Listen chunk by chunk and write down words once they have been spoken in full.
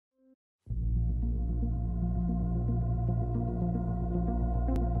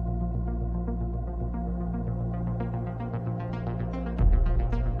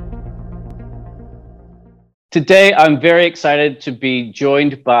Today, I'm very excited to be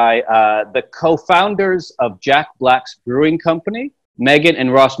joined by the co-founders of Jack Black's Brewing Company, Meghan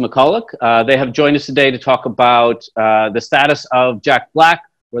and Ross McCulloch. They have joined us today to talk about the status of Jack Black,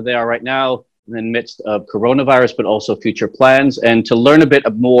 where they are right now in the midst of coronavirus, but also future plans, and to learn a bit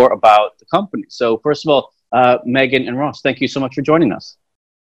more about the company. So first of all, Meghan and Ross, thank you so much for joining us.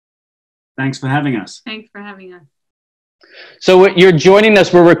 Thanks for having us. Thanks for having us. So you're joining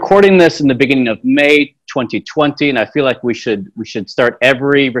us. We're recording this in the beginning of May 2020, and I feel like we should start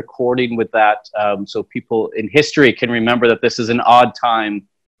every recording with that, so people in history can remember that this is an odd time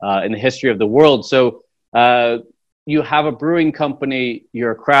in the history of the world. So you have a brewing company.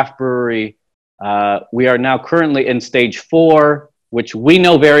 You're a craft brewery. We are now currently in stage 4, which we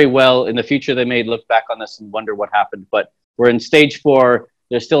know very well. In the future, they may look back on this and wonder what happened. But we're in stage 4.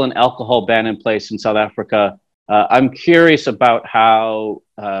 There's still an alcohol ban in place in South Africa. I'm curious about how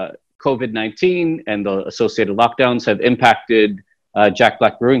COVID-19 and the associated lockdowns have impacted Jack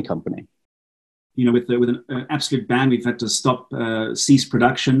Black Brewing Company. You know, with an absolute ban, we've had to cease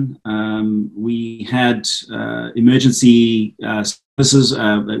production. We had emergency services.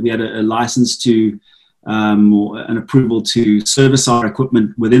 We had a license to, or an approval to service our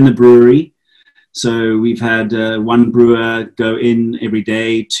equipment within the brewery. So we've had one brewer go in every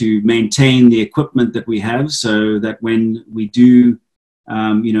day to maintain the equipment that we have, so that when we do,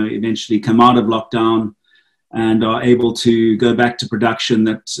 eventually come out of lockdown and are able to go back to production,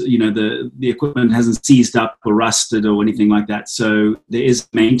 that the equipment hasn't seized up or rusted or anything like that. So there is a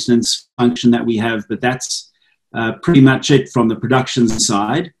maintenance function that we have, but that's pretty much it from the production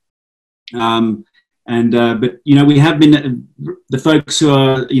side. But we have been, the folks who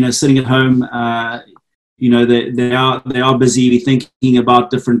are sitting at home, they are busy thinking about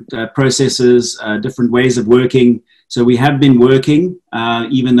different processes, different ways of working. So we have been working,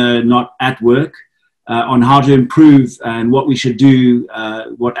 even though not at work, on how to improve and what we should do,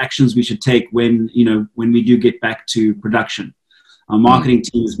 what actions we should take when we do get back to production. Our marketing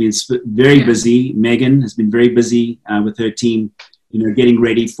team has been very busy. Meghan has been very busy with her team, getting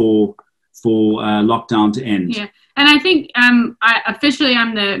ready for lockdown to end. Yeah, and I think I'm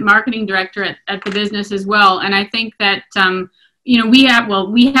the marketing director at the business as well, and I think that we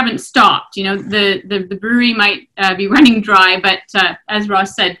haven't stopped. The brewery might be running dry, but as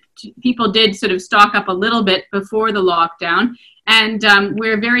Ross said, people did sort of stock up a little bit before the lockdown, and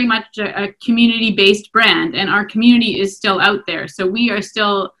we're very much a community-based brand, and our community is still out there, so we are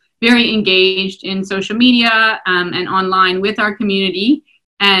still very engaged in social media and online with our community.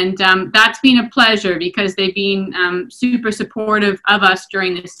 And that's been a pleasure because they've been super supportive of us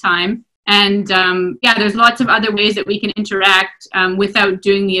during this time. And there's lots of other ways that we can interact without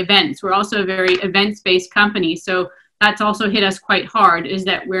doing the events. We're also a very events-based company. So that's also hit us quite hard, is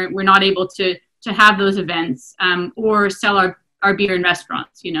that we're not able to have those events or sell our beer in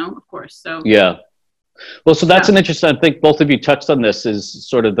restaurants, of course. So yeah. Well, so that's an interesting, I think both of you touched on this, is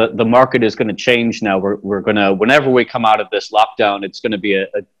sort of the market is going to change now. We're going to, whenever we come out of this lockdown, it's going to be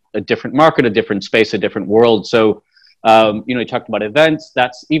a different market, a different space, a different world. So, you talked about events.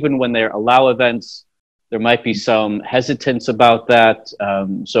 That's even when they allow events, there might be some hesitance about that.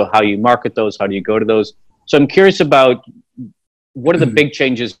 So how you market those, how do you go to those? So I'm curious about, what are the big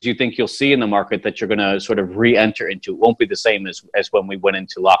changes you think you'll see in the market that you're going to sort of re-enter into? It won't be the same as when we went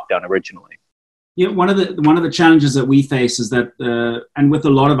into lockdown originally. Yeah, one of the challenges that we face is that, and with a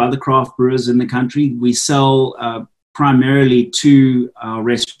lot of other craft brewers in the country, we sell primarily to our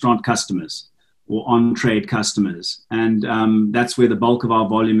restaurant customers or on-trade customers, and that's where the bulk of our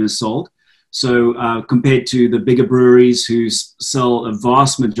volume is sold. So compared to the bigger breweries who sell a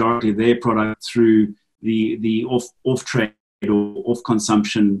vast majority of their product through the off-trade or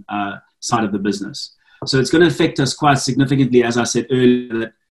off-consumption side of the business. So it's going to affect us quite significantly, as I said earlier,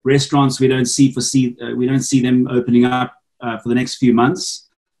 that restaurants, we don't see them opening up for the next few months.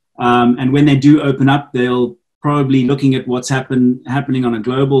 And when they do open up, they'll probably, looking at what's happening on a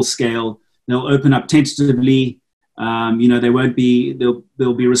global scale, they'll open up tentatively. There'll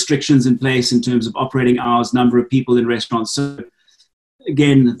be restrictions in place in terms of operating hours, number of people in restaurants. So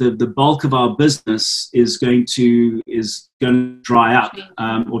again, the bulk of our business is going to dry up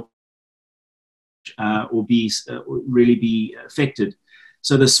or really be affected.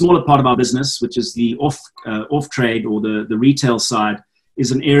 So the smaller part of our business, which is the off trade or the retail side,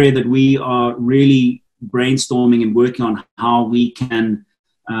 is an area that we are really brainstorming and working on how we can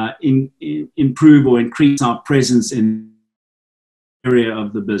improve or increase our presence in the area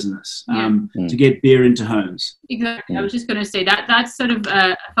of the business to get beer into homes. Exactly. I was just going to say that's sort of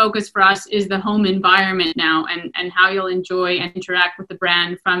a focus for us, is the home environment now, and how you'll enjoy and interact with the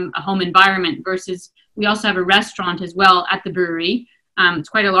brand from a home environment versus We also have a restaurant as well at the brewery. It's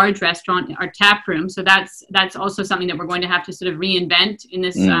quite a large restaurant, our tap room. So that's also something that we're going to have to sort of reinvent in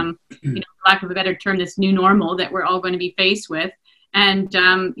this, for lack of a better term, this new normal that we're all going to be faced with. And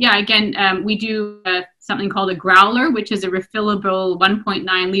we do something called a growler, which is a refillable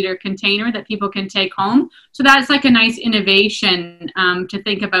 1.9 liter container that people can take home. So that's like a nice innovation to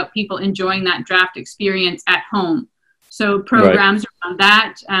think about people enjoying that draft experience at home. So programs around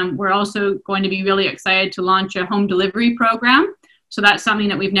that. We're also going to be really excited to launch a home delivery program. So that's something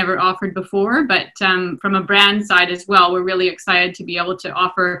that we've never offered before, but from a brand side as well, we're really excited to be able to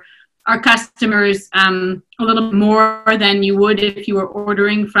offer our customers a little bit more than you would if you were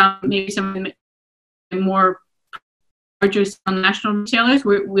ordering from maybe some more larger national retailers.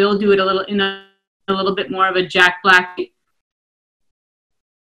 We'll do it a little bit more of a Jack Black.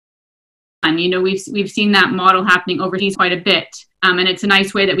 And we've seen that model happening overseas quite a bit. And it's a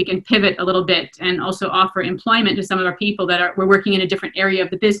nice way that we can pivot a little bit and also offer employment to some of our people that we're working in a different area of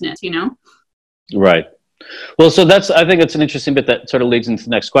the business, Right. Well, so I think it's an interesting bit that sort of leads into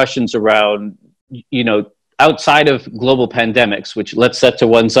the next questions around, outside of global pandemics, which let's set to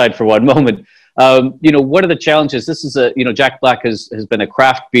one side for one moment. What are the challenges? This is Jack Black has been a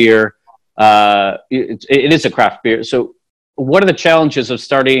craft beer. It is a craft beer. So what are the challenges of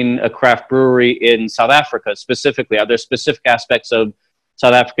starting a craft brewery in South Africa specifically? Are there specific aspects of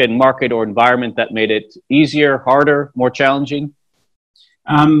South African market or environment that made it easier, harder, more challenging?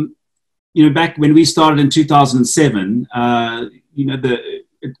 Back when we started in 2007,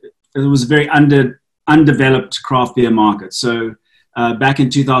 it was a very undeveloped craft beer market. So back in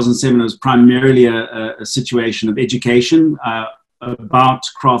 2007, it was primarily a situation of education about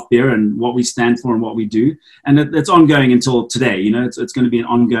craft beer and what we stand for and what we do. And it's ongoing until today. It's going to be an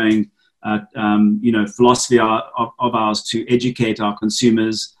ongoing, philosophy of ours to educate our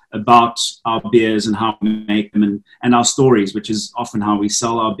consumers about our beers and how we make them and our stories, which is often how we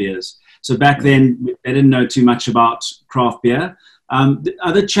sell our beers. So back then, they didn't know too much about craft beer. The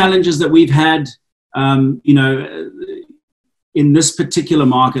other challenges that we've had, in this particular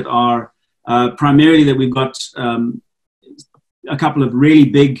market are primarily that we've got a couple of really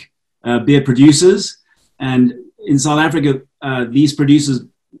big beer producers, and in South Africa, these producers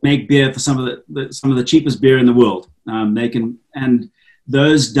make beer for some of the cheapest beer in the world. And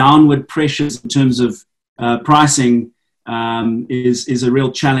those downward pressures in terms of pricing is a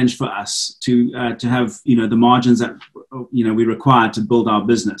real challenge for us to have the margins that we require to build our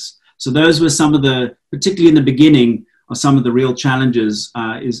business. So those were some of particularly in the beginning, are some of the real challenges.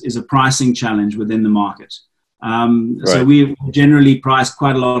 Is a pricing challenge within the market. So we generally priced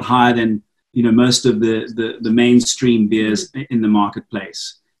quite a lot higher than most of the mainstream beers in the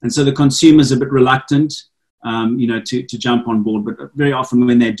marketplace, and so the consumer's a bit reluctant to jump on board, but very often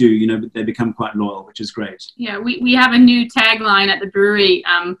when they do, they become quite loyal, which is great. Yeah, we have a new tagline at the brewery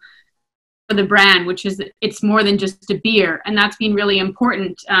for the brand, which is it's more than just a beer, and that's been really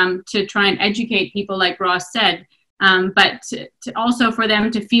important to try and educate people, like Ross said. But to also for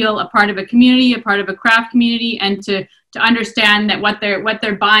them to feel a part of a community, a part of a craft community, and to understand that what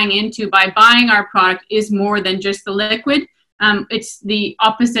they're buying into by buying our product is more than just the liquid. It's the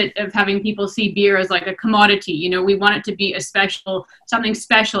opposite of having people see beer as like a commodity. We want it to be something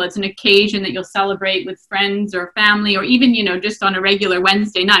special. It's an occasion that you'll celebrate with friends or family, or even, just on a regular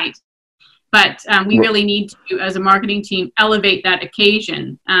Wednesday night. But we really need to, as a marketing team, elevate that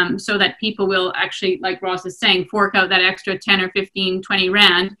occasion so that people will actually, like Ross is saying, fork out that extra 10 or 15, 20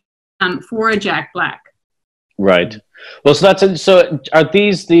 rand for a Jack Black. Right. Well, so are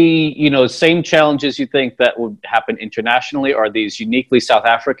these the, same challenges you think that would happen internationally? Or are these uniquely South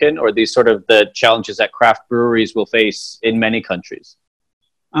African, or are these sort of the challenges that craft breweries will face in many countries?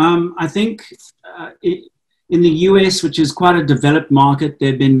 I think in the US, which is quite a developed market,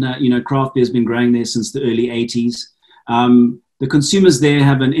 they've been, craft beer has been growing there since the early 80s. The consumers there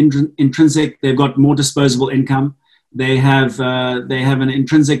have an they've got more disposable income. They have an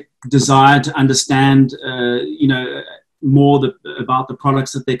intrinsic desire to understand, more about the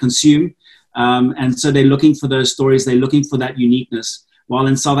products that they consume. And so they're looking for those stories. They're looking for that uniqueness. While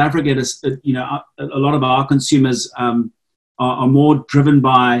in South Africa, a lot of our consumers are more driven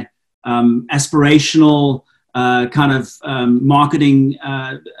by aspirational kind of marketing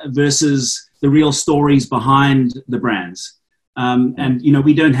versus the real stories behind the brands. And,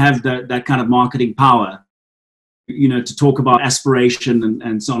 we don't have that kind of marketing power, to talk about aspiration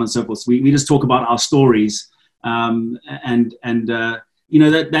and so on and so forth. We just talk about our stories. That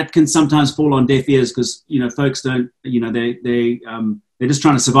can sometimes fall on deaf ears because, folks don't, they're just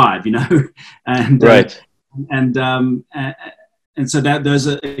trying to survive, and, right. and so those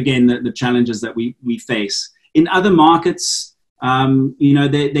are, again, the challenges that we face. In other markets,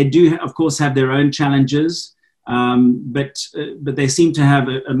 they do, of course, have their own challenges, but they seem to have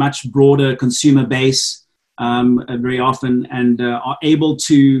a much broader consumer base very often, and are able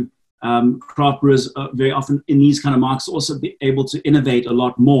to, craft brewers very often in these kind of markets also be able to innovate a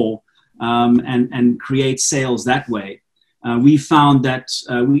lot more and create sales that way. We found that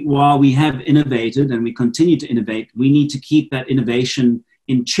while we have innovated and we continue to innovate, we need to keep that innovation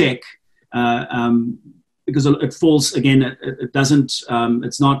in check, because it falls, again, it doesn't,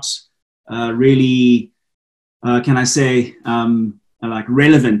 it's not really, can I say, like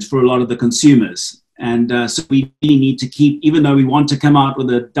relevant for a lot of the consumers. And so we really need to keep, even though we want to come out with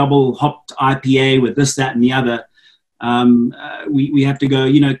a double hopped IPA with this, that, and the other, we have to go,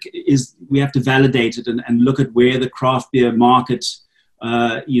 we have to validate it and look at where the craft beer market,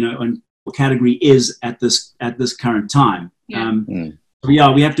 and category is at this current time. Yeah. We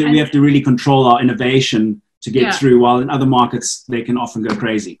have to really control our innovation to get through, while in other markets they can often go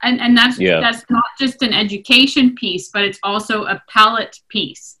crazy. And that's not just an education piece, but it's also a palate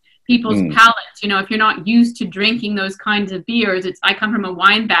piece. People's palates, if you're not used to drinking those kinds of beers, I come from a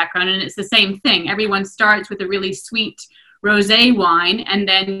wine background, and it's the same thing. Everyone starts with a really sweet rosé wine, and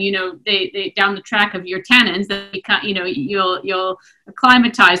then they down the track of your tannins, you'll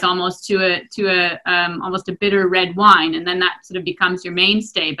acclimatize almost to almost a bitter red wine, and then that sort of becomes your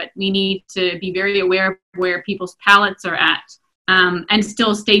mainstay. But we need to be very aware of where people's palates are at, and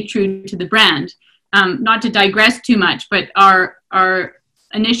still stay true to the brand. Not to digress too much, but our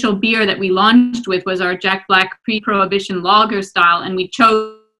initial beer that we launched with was our Jack Black pre-prohibition lager style, and we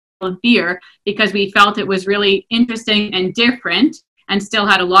chose beer because we felt it was really interesting and different, and still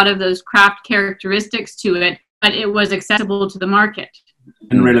had a lot of those craft characteristics to it, but it was accessible to the market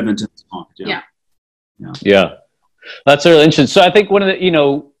and relevant to the market. Yeah, that's really interesting. So I think one of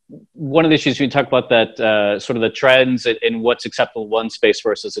the issues we talk about, that sort of the trends in what's acceptable in one space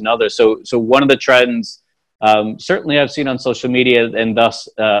versus another. So one of the trends, certainly I've seen on social media, and thus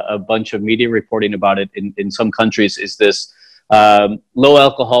a bunch of media reporting about it in some countries, is this low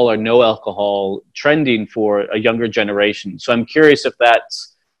alcohol or no alcohol trending for a younger generation. So I'm curious if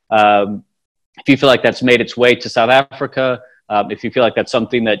that's, if you feel like that's made its way to South Africa, if you feel like that's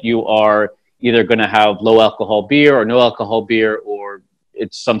something that you are either going to have low alcohol beer or no alcohol beer, or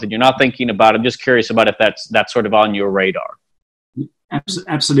it's something you're not thinking about. I'm just curious about if that's sort of on your radar.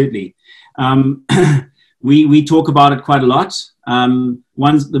 Absolutely. We talk about it quite a lot.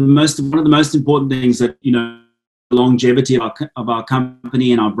 One of the most important things that, longevity of our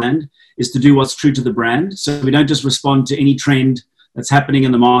company and our brand is to do what's true to the brand. So we don't just respond to any trend that's happening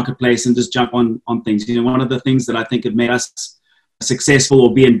in the marketplace and just jump on things. One of the things that I think have made us successful,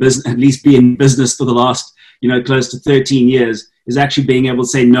 or be in business, at least be in business for the last, close to 13 years, is actually being able to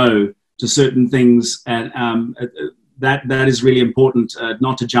say no to certain things. And that is really important,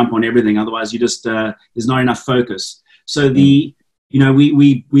 not to jump on everything. Otherwise, you just there's not enough focus. So we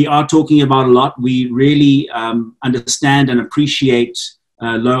are talking about a lot. We really understand and appreciate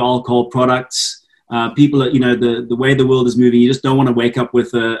low alcohol products. People are, the way the world is moving, you just don't want to wake up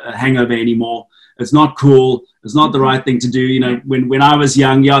with a hangover anymore. It's not cool. It's not the right thing to do. When I was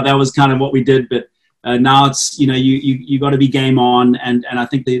young, that was kind of what we did. But now it's, you got to be game on. And I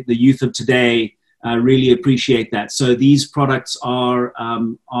think the youth of today really appreciate that. So these products are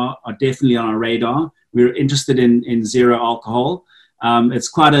definitely on our radar. We're interested in zero alcohol. It's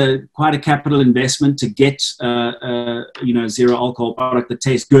quite a capital investment to get zero alcohol product that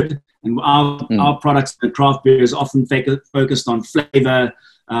tastes good. And our products in craft beer is often focused on flavor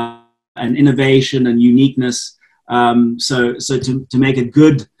and innovation and uniqueness. So to make a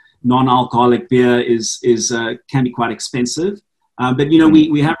good non-alcoholic beer can be quite expensive. But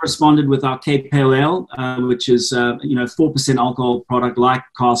we have responded with our Cape Pale Ale, which is 4% alcohol product like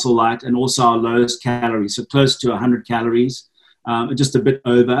Castle Light, and also our lowest calories, so close to 100 calories, just a bit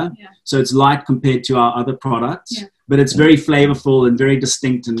over. Yeah. So it's light compared to our other products, but it's very flavorful and very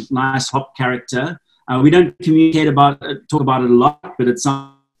distinct and nice hop character. We don't talk about it a lot, but it's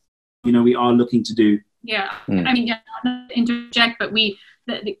something we are looking to do. Yeah, I mean, not to interject, but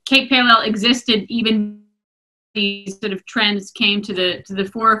the Cape Pale Ale existed even. These sort of trends came to the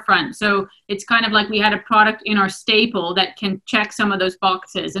forefront. So it's kind of like we had a product in our staple that can check some of those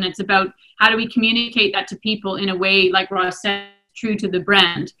boxes, and it's about how do we communicate that to people in a way, like Ross said, true to the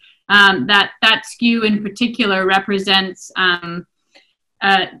brand. That SKU in particular represents the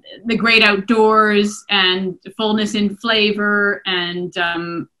great outdoors and fullness in flavor, and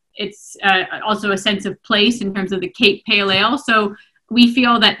it's also a sense of place in terms of the Cape Pale Ale. So we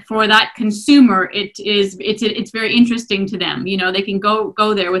feel that for that consumer, it's very interesting to them. You know, they can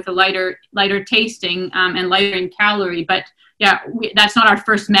go there with a lighter tasting and lighter in calorie. But yeah, that's not our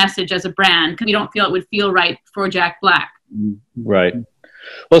first message as a brand, because we don't feel it would feel right for Jack Black. Right.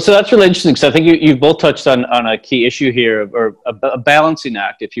 Well, so that's really interesting, because I think you've both touched on a key issue here, or a balancing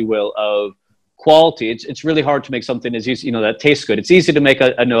act, if you will, of quality. It's really hard to make something as easy, that tastes good. It's easy to make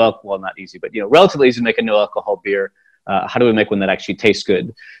a no alcohol, not easy, but relatively easy to make a no alcohol beer. How do we make one that actually tastes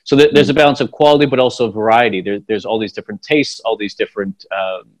good? So there's a balance of quality, but also variety. There's all these different tastes, all these different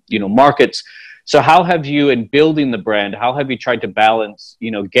markets. So how have you, in building the brand, how have you tried to balance,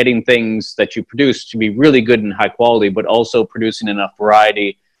 getting things that you produce to be really good and high quality, but also producing enough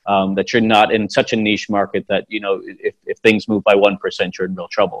variety that you're not in such a niche market that, if things move by 1%, you're in real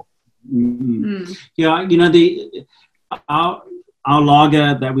trouble? Mm-hmm. Yeah, our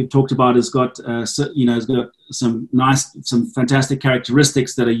lager that we've talked about has got, has got some fantastic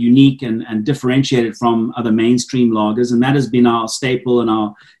characteristics that are unique and differentiated from other mainstream lagers, and that has been our staple and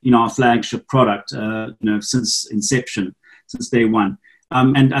our flagship product, since inception, since day one.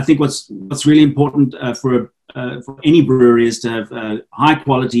 And I think what's really important for any brewery is to have high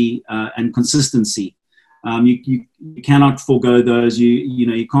quality and consistency. You cannot forego those.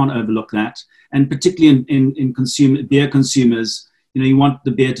 You can't overlook that, and particularly in beer consumers. You want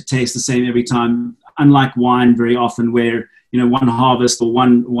the beer to taste the same every time, unlike wine very often, where, one harvest or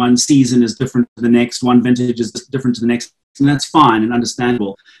one season is different to the next, one vintage is different to the next, and that's fine and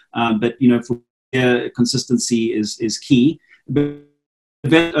understandable. But, for beer, consistency is key. But we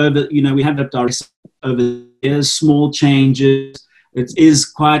have that over years, small changes. It's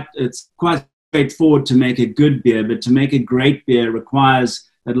quite straightforward to make a good beer, but to make a great beer requires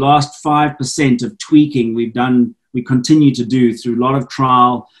that last 5% of tweaking we continue to do through a lot of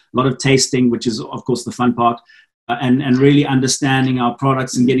trial, a lot of tasting, which is, of course, the fun part, and really understanding our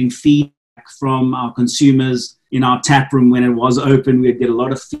products and getting feedback from our consumers in our tap room. When it was open, we'd get a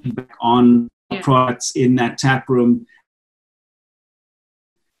lot of feedback on our products in that tap room,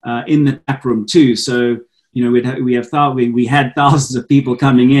 too. So, we had thousands of people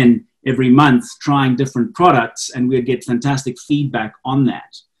coming in every month trying different products, and we'd get fantastic feedback on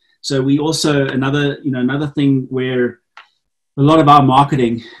that. So we also, another thing where a lot of our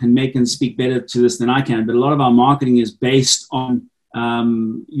marketing, and Meghan can speak better to this than I can, but a lot of our marketing is based on,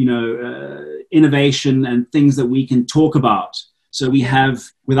 innovation and things that we can talk about. So we have,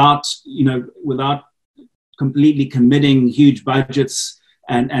 without completely committing huge budgets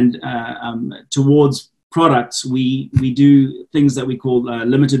and towards products, we do things that we call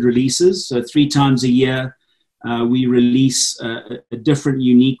limited releases. So 3 times a year, we release a different,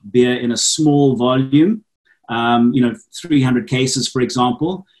 unique beer in a small volume, 300 cases, for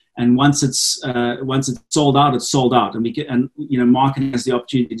example. And once it's sold out, it's sold out. And marketing has the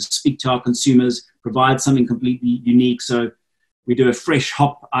opportunity to speak to our consumers, provide something completely unique. So we do a fresh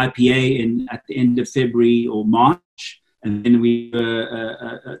hop IPA at the end of February or March, and then we do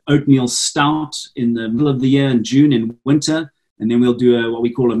a oatmeal stout in the middle of the year, in June, in winter. And then we'll do what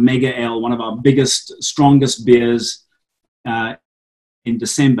we call a mega ale, one of our biggest, strongest beers in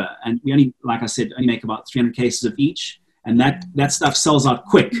December. And we only, like I said, only make about 300 cases of each. And that stuff sells out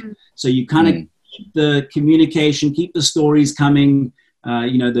quick. So you kind of keep the communication, keep the stories coming,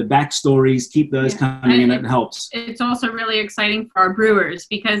 the backstories, keep those coming, and it helps. It's also really exciting for our brewers,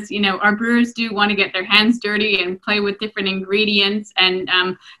 because, our brewers do want to get their hands dirty and play with different ingredients, and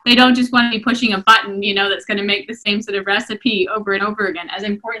they don't just want to be pushing a button, that's going to make the same sort of recipe over and over again, as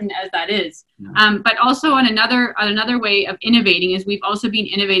important as that is. Yeah. But also on another way of innovating is we've also been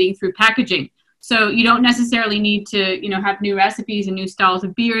innovating through packaging. So you don't necessarily need to, have new recipes and new styles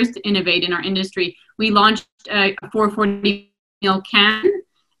of beers to innovate in our industry. We launched a 440 ml can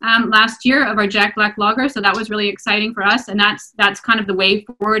last year of our Jack Black Lager, so that was really exciting for us, and that's kind of the way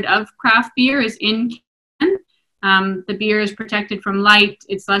forward of craft beer, is in can. The beer is protected from light,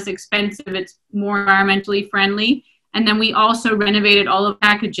 it's less expensive, it's more environmentally friendly, and then we also renovated all of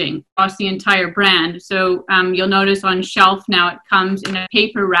packaging across the entire brand. So you'll notice on shelf now it comes in a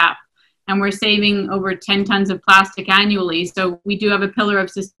paper wrap, and we're saving over 10 tons of plastic annually. So we do have a pillar of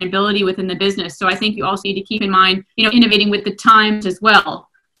sustainability within the business. So I think you also need to keep in mind, innovating with the times as well.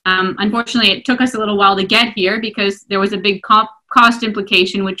 Unfortunately, it took us a little while to get here because there was a big cost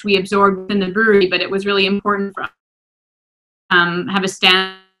implication, which we absorbed within the brewery, but it was really important for us to have a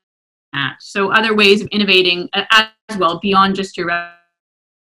stand at. So other ways of innovating as well, beyond just your...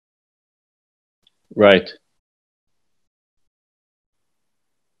 Right.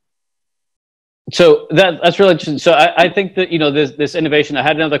 So that's really interesting. So I think that, you know, this innovation, I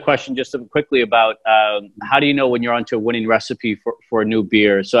had another question just quickly about how do you know when you're onto a winning recipe for a new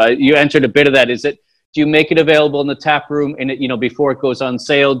beer? So you answered a bit of that. Do you make it available in the tap room and you know, before it goes on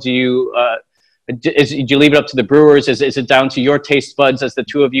sale? Do you do you leave it up to the brewers? Is it down to your taste buds as the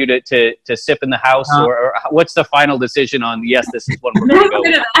two of you to sip in the house, or what's the final decision on, yes, this is one we're going to go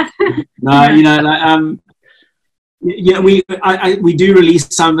with? No, you know, like, yeah, we do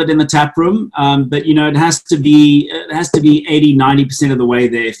release some of it in the tap room, but you know, it has to be 80-90% of the way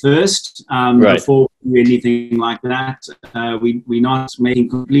there first, right, before we do anything like that. We're not making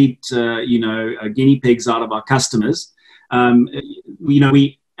complete you know, guinea pigs out of our customers. You know,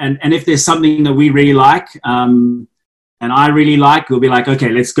 and if there's something that we really like, and I really like, we'll be like, okay,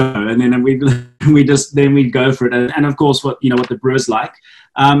 let's go, and then we go for it. And of course, what the brewers like.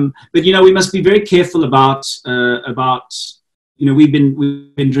 But you know, we must be very careful about you know, we've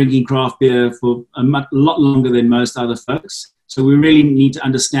been drinking craft beer for a lot longer than most other folks, so we really need to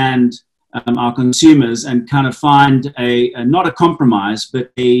understand our consumers and kind of find a not a compromise,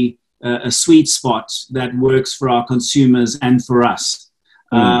 but a sweet spot that works for our consumers and for us.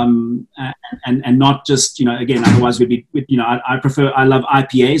 And not just, you know, again, otherwise we'd be, you know, I love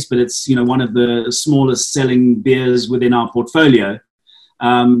IPAs, but it's, you know, one of the smallest selling beers within our portfolio.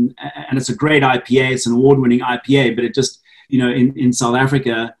 And it's a great IPA, it's an award-winning IPA, but it just, you know, in South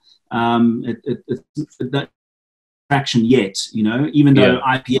Africa, it's that traction yet, you know, even though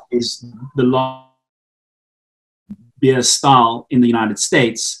IPA is the largest beer style in the United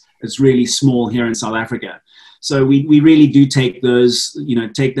States, it's really small here in South Africa. So we really do take those, you know,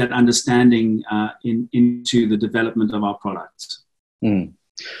 take that understanding into the development of our products. Mm.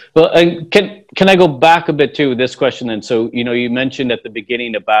 Well, and can I go back a bit to this question then? So, you know, you mentioned at the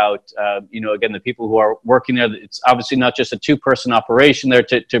beginning about, you know, again, the people who are working there, it's obviously not just a two-person operation there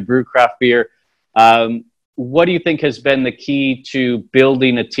to brew craft beer. What do you think has been the key to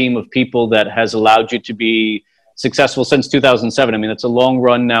building a team of people that has allowed you to be successful since 2007? I mean, it's a long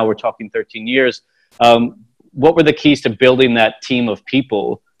run now. We're talking 13 years. What were the keys to building that team of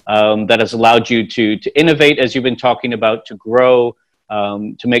people that has allowed you to innovate, as you've been talking about, to grow,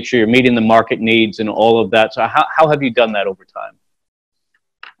 to make sure you're meeting the market needs and all of that? So how have you done that over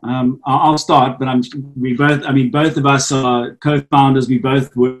time? I'll start, but both of us are co-founders. We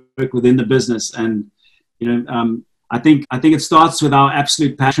both work within the business, and you know, I think it starts with our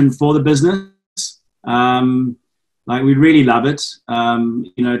absolute passion for the business. Like, we really love it.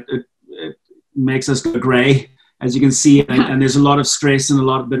 You know, it makes us go grey, as you can see, and there's a lot of stress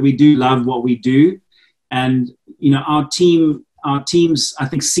but we do love what we do, and you know, our teams, I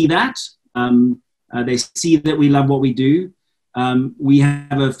think, see that. They see that we love what we do. We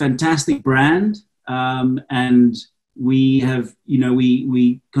have a fantastic brand, and we have, you know,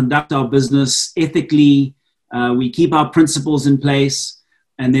 we conduct our business ethically. We keep our principles in place,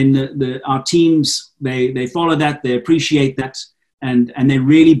 and then our teams, they follow that, they appreciate that, and they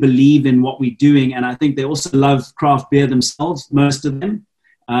really believe in what we're doing. And I think they also love craft beer themselves, most of them.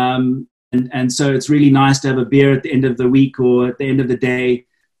 And so it's really nice to have a beer at the end of the week or at the end of the day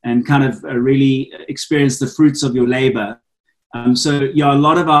and kind of really experience the fruits of your labor. So yeah, a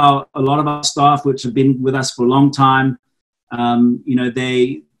lot of our staff, which have been with us for a long time, you know,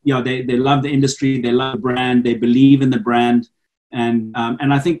 they love the industry, they love the brand, they believe in the brand, and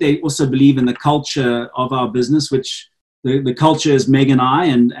I think they also believe in the culture of our business, which the culture is Meg and I,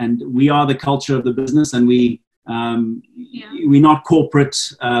 and we are the culture of the business, and we're not corporate,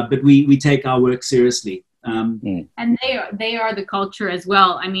 but we take our work seriously. And they are the culture as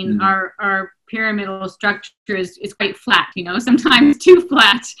well. I mean, our pyramidal structure is quite flat, you know, sometimes too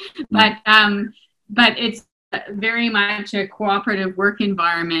flat, but it's very much a cooperative work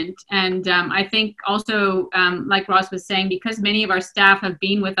environment. And I think also, like Ross was saying, because many of our staff have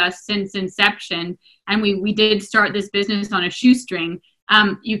been with us since inception, and we did start this business on a shoestring,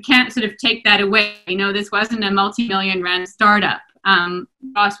 you can't sort of take that away. You know, this wasn't a multi-million rand startup.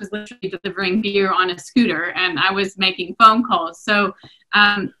 Ross was literally delivering beer on a scooter, and I was making phone calls. So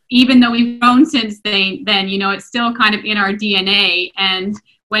even though we've grown since then, you know, it's still kind of in our DNA. And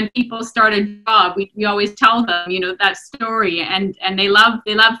when people start a job, we always tell them, you know, that story, and they love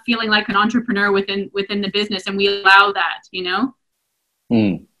feeling like an entrepreneur within the business, and we allow that, you know.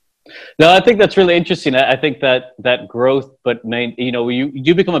 No, I think that's really interesting. I think that growth, but you know, you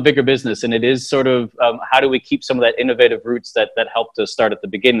do become a bigger business, and it is sort of how do we keep some of that innovative roots that helped us start at the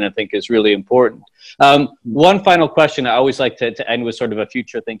beginning, I think is really important. One final question I always like to end with, sort of a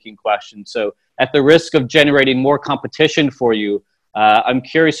future thinking question. So at the risk of generating more competition for you, I'm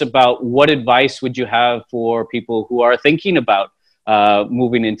curious about what advice would you have for people who are thinking about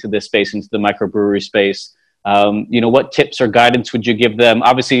moving into this space, into the microbrewery space? What tips or guidance would you give them?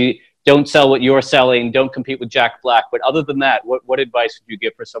 Obviously, don't sell what you're selling, don't compete with Jack Black. But other than that, what advice would you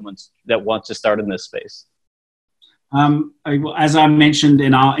give for someone that wants to start in this space? As I mentioned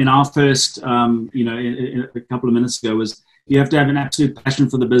in our first, a couple of minutes ago, was you have to have an absolute passion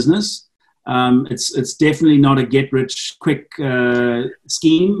for the business. It's definitely not a get-rich-quick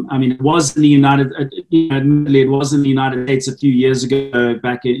scheme. I mean, it was in the admittedly, it was in the United States a few years ago,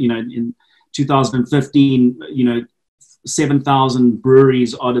 back in 2015. 7,000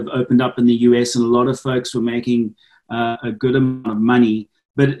 breweries ought to have opened up in the US, and a lot of folks were making a good amount of money.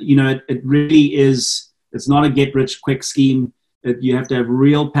 But it really is. It's not a get-rich-quick scheme. You have to have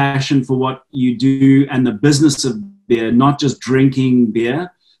real passion for what you do and the business of beer, not just drinking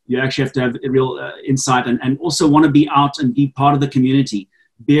beer. You actually have to have a real insight and also want to be out and be part of the community.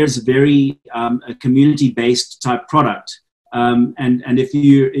 Beer is very a community-based type product, and if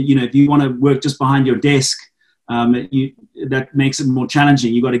you want to work just behind your desk, that makes it more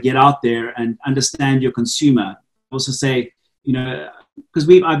challenging. You got to get out there and understand your consumer. Also say, because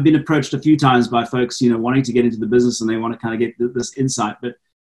I've been approached a few times by folks, wanting to get into the business and they want to kind of get this insight, but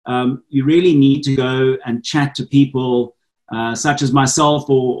you really need to go and chat to people such as myself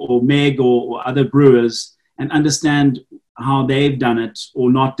or Meg or other brewers and understand how they've done it or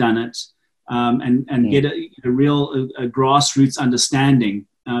not done it, and get a real grassroots understanding,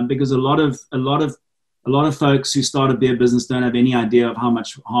 because a lot of folks who start a beer business don't have any idea of how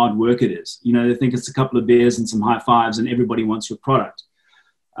much hard work it is. They think it's a couple of beers and some high fives and everybody wants your product.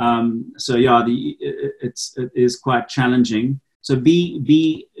 It is quite challenging. So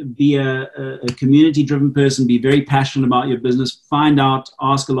be a community-driven person. Be very passionate about your business. Find out,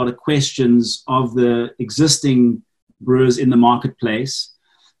 ask a lot of questions of the existing brewers in the marketplace,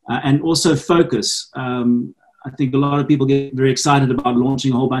 and also focus. I think a lot of people get very excited about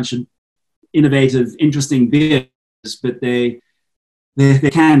launching a whole bunch of innovative, interesting beers, but they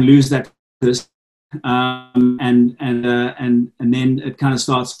can lose that focus, and then it kind of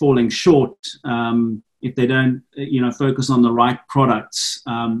starts falling short if they don't focus on the right products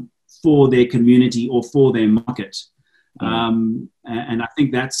for their community or for their market. And I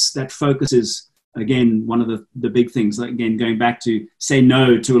think that focus is, again, one of the big things. Like, again, going back to say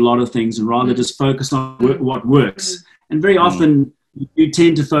no to a lot of things and rather just focus on what works. And very often you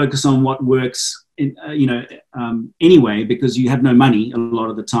tend to focus on what works anyway, because you have no money a lot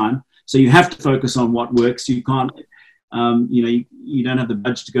of the time. So you have to focus on what works. You can't, you don't have the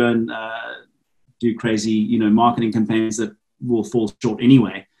budget to go and do crazy, marketing campaigns that will fall short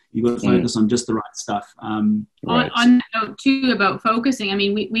anyway. You've got to focus on just the right stuff. Right. On that note too about focusing, I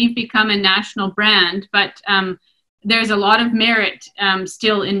mean, we've become a national brand, but there's a lot of merit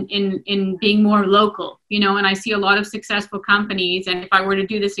still in being more local, and I see a lot of successful companies. And if I were to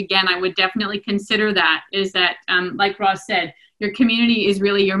do this again, I would definitely consider that, is that, like Ross said, your community is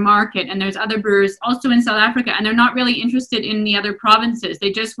really your market. And there's other brewers also in South Africa, and they're not really interested in the other provinces.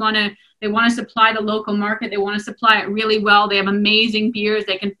 They just want to supply the local market. They want to supply it really well. They have amazing beers.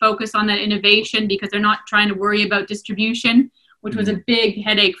 They can focus on that innovation because they're not trying to worry about distribution, which was a big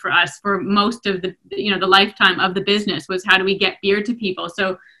headache for us for most of the lifetime of the business, was how do we get beer to people?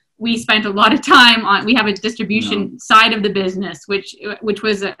 So we spent a lot of time we have a distribution side of the business, which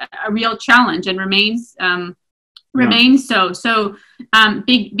was a real challenge and remains so. So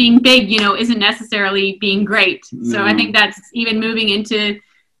being big, isn't necessarily being great. So I think that's even moving into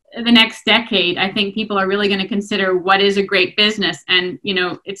the next decade. I think people are really going to consider what is a great business, and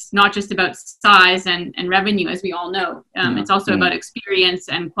it's not just about size and revenue, as we all know. It's also about experience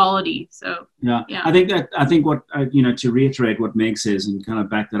and quality. So I think what to reiterate what Meg says and kind of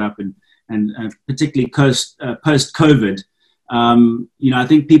back that up, and particularly post COVID, I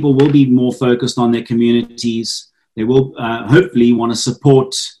think people will be more focused on their communities. They will hopefully want to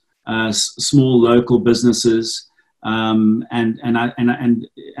support small local businesses. And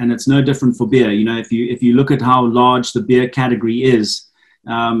it's no different for beer. If you look at how large the beer category is,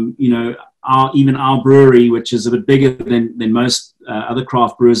 even our brewery, which is a bit bigger than most other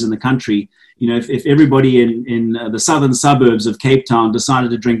craft brewers in the country, if everybody in the southern suburbs of Cape Town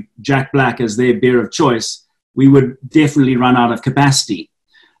decided to drink Jack Black as their beer of choice, we would definitely run out of capacity.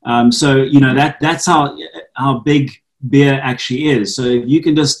 That's how big beer actually is. So if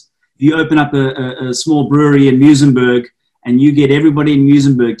you open up a small brewery in Muizenberg and you get everybody in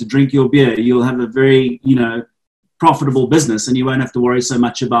Muizenberg to drink your beer, you'll have a very, profitable business, and you won't have to worry so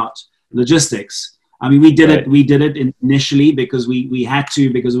much about logistics. I mean, we did it initially because we had to,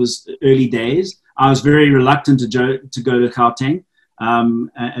 because it was early days. I was very reluctant to go to Gauteng.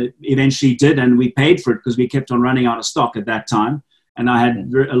 Eventually did, and we paid for it because we kept on running out of stock at that time. and I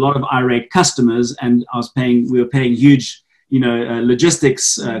had a lot of irate customers, and we were paying huge,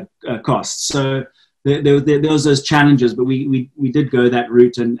 logistics costs. So there was those challenges, but we did go that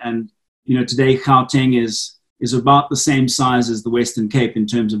route, and today Gauteng is about the same size as the Western Cape in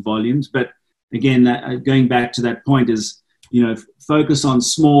terms of volumes. But again, going back to that point is, focus on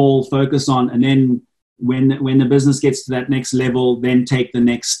small, and then when the business gets to that next level, then take the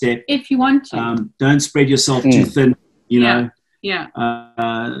next step. If you want to. Don't spread yourself too thin, Yeah.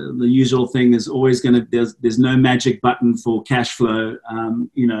 The usual thing is always there's no magic button for cash flow,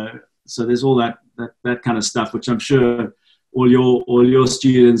 so there's all that kind of stuff, which I'm sure all your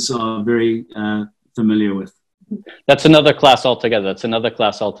students are very familiar with. That's another class altogether.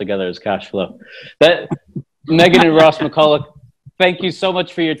 Is cash flow. Meghan and Ross McCulloch, thank you so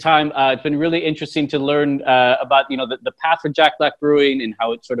much for your time. It's been really interesting to learn about the path for Jack Black Brewing and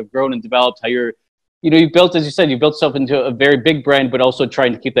how it's sort of grown and developed. How you've built, as you said, you built yourself into a very big brand, but also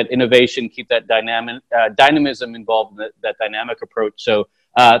trying to keep that innovation, keep that dynamism involved in that dynamic approach. So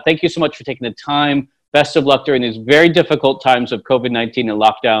thank you so much for taking the time. Best of luck during these very difficult times of COVID-19 and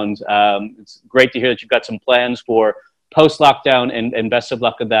lockdowns. It's great to hear that you've got some plans for post-lockdown, and best of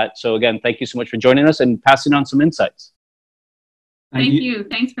luck with that. So again, thank you so much for joining us and passing on some insights. Thank you.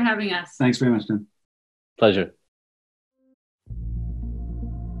 Thanks for having us. Thanks very much, Dan. Pleasure.